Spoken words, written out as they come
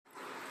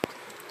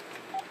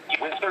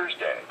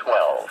Thursday,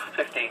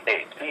 12:58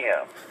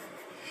 p.m.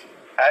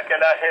 How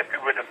can I help you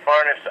with the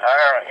furnace,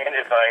 air, or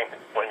anything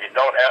when you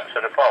don't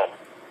answer the phone?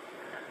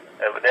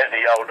 Evidently,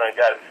 y'all done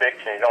got it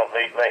fixed and you don't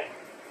need me.